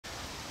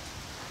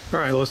All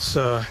right, let's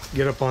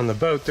get up on the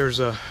boat. This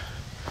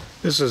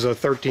is a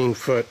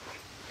 13-foot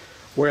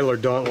Whaler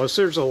Dauntless.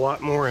 There's a lot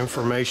more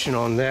information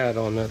on that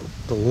on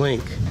the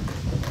link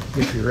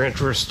if you're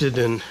interested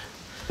in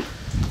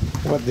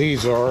what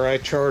these are. I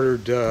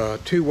chartered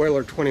two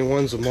Whaler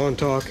 21s of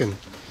Montauk and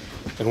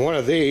one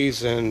of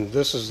these, and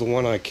this is the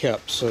one I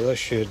kept, so that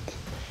should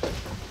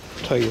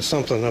tell you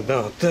something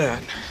about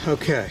that.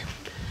 Okay,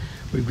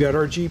 we've got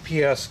our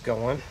GPS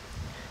going.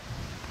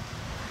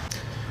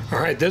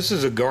 Alright, this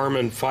is a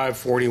Garmin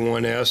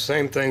 541S,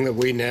 same thing that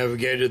we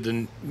navigated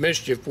the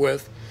Mischief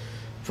with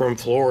from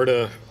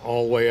Florida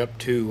all the way up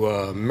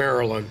to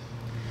Maryland.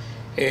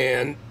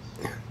 And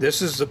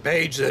this is the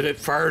page that it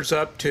fires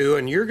up to,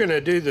 and you're going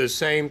to do the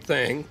same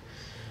thing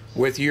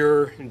with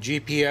your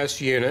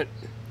GPS unit.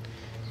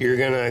 You're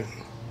going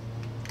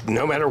to,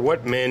 no matter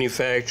what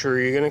manufacturer,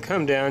 you're going to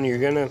come down, you're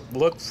going to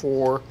look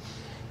for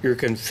your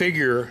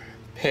configure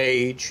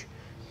page.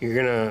 You're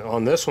going to,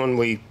 on this one,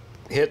 we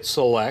hit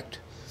select.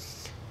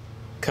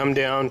 Come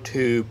down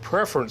to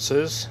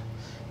preferences,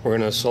 we're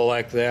going to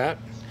select that.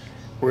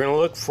 We're going to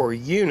look for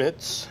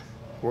units,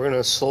 we're going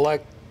to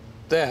select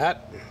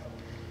that,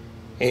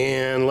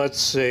 and let's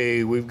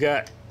see, we've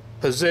got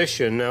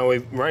position. Now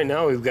right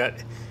now we've got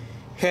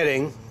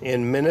heading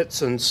in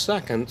minutes and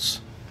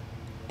seconds,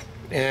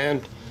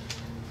 and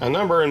a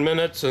number in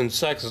minutes and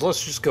seconds.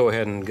 Let's just go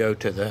ahead and go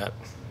to that.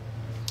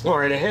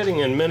 Alright, a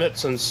heading in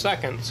minutes and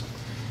seconds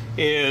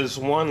is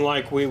one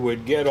like we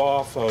would get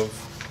off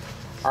of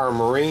our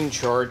marine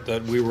chart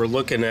that we were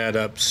looking at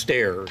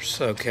upstairs.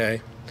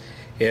 Okay,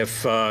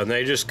 if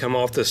they just come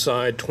off the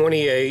side,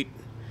 28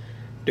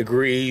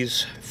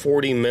 degrees,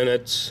 40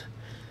 minutes,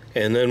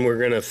 and then we're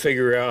going to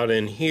figure out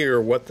in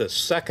here what the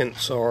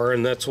seconds are,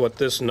 and that's what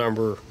this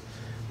number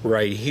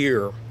right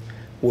here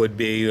would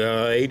be.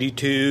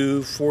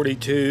 82,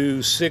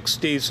 42,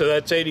 60, so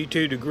that's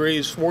 82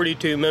 degrees,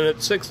 42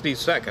 minutes, 60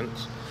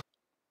 seconds.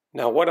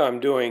 Now what I'm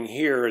doing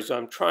here is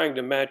I'm trying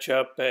to match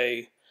up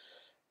a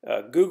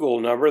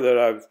Google number that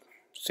I've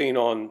seen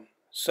on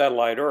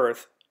satellite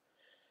Earth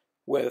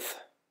with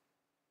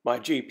my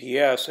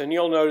GPS, and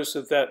you'll notice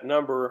that that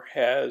number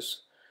has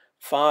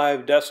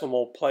 5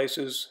 decimal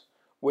places,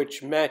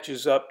 which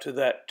matches up to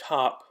that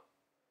top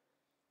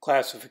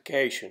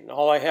classification.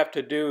 All I have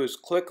to do is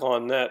click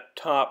on that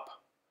top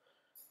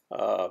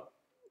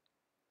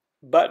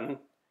button,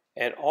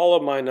 and all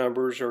of my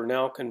numbers are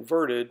now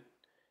converted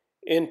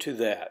into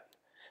that.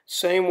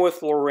 Same with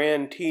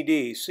Loran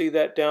TD. See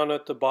that down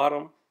at the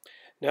bottom?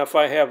 Now if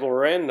I have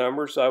Loran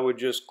numbers, I would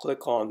just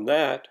click on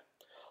that.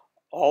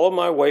 All of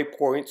my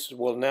waypoints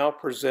will now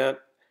present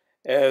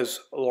as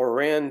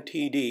Loran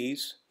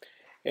TDs,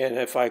 and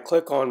if I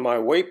click on my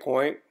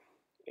waypoint,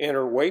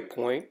 enter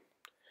waypoint,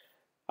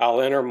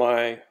 I'll enter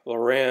my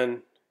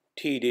Loran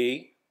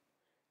TD.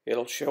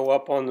 It'll show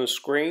up on the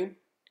screen,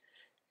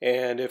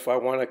 and if I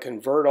want to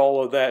convert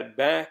all of that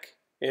back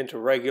into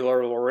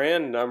regular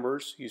Loran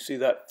numbers, you see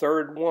that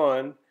third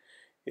one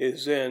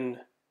is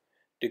in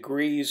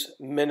degrees,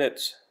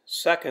 minutes,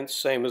 seconds,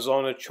 same as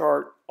on a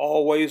chart.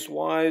 Always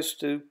wise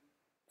to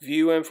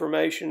view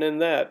information in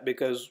that,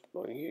 because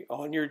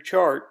on your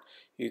chart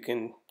you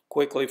can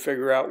quickly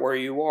figure out where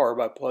you are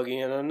by plugging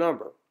in a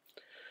number.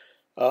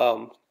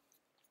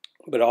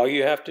 But all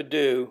you have to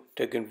do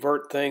to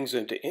convert things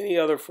into any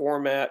other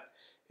format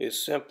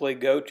is simply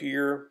go to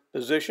your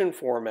position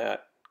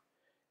format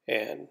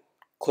and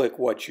click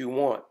what you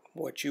want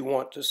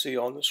to see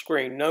on the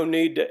screen. No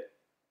need to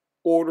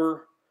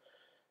order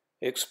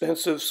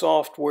expensive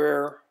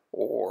software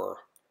or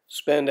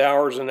spend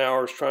hours and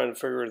hours trying to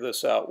figure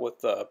this out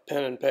with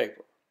pen and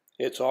paper.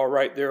 It's all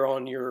right there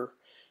on your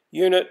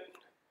unit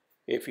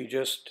if you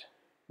just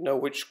know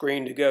which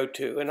screen to go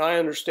to. And I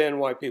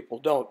understand why people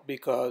don't,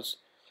 because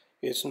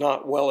it's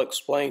not well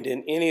explained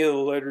in any of the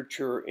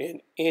literature in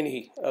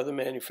any of the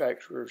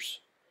manufacturer's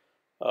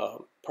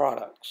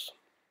products.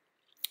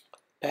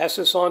 Pass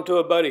this on to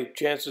a buddy.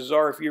 Chances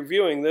are if you're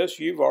viewing this,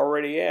 you've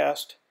already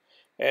asked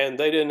and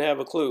they didn't have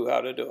a clue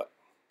how to do it.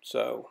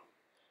 So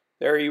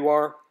there you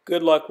are.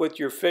 Good luck with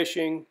your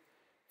fishing,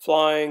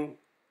 flying,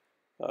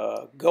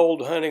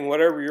 gold hunting,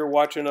 whatever you're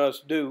watching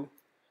us do,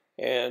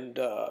 and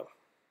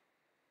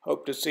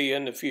hope to see you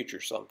in the future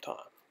sometime.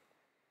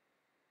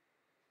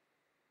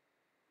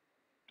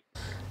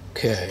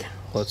 Okay,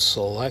 let's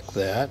select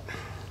that.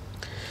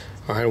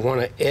 All right, I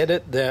want to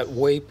edit that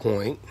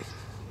waypoint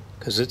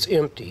because it's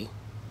empty.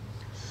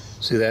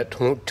 See that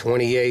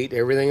 28,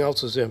 everything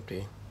else is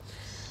empty.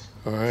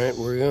 All right,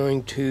 we're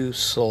going to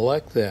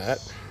select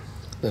that.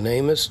 The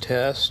name is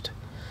test,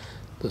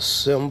 the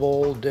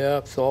symbol,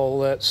 depth, all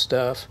that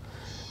stuff.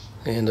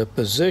 And the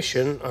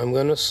position I'm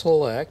going to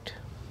select.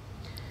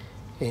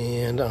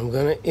 And I'm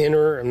going to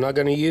enter, I'm not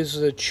going to use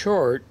the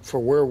chart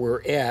for where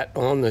we're at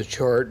on the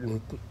chart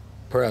and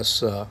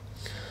press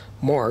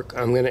mark.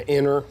 I'm going to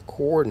enter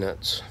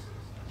coordinates.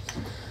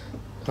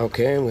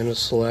 Okay, I'm going to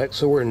select,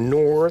 so we're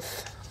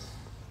north.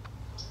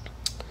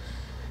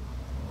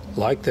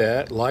 Like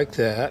that, like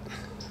that.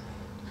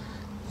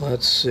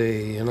 Let's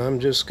see, and I'm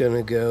just going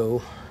to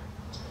go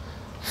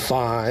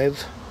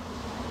 5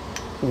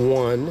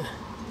 1.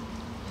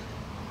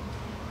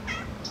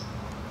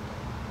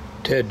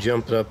 Ted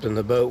jumped up in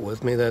the boat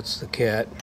with me. That's the cat.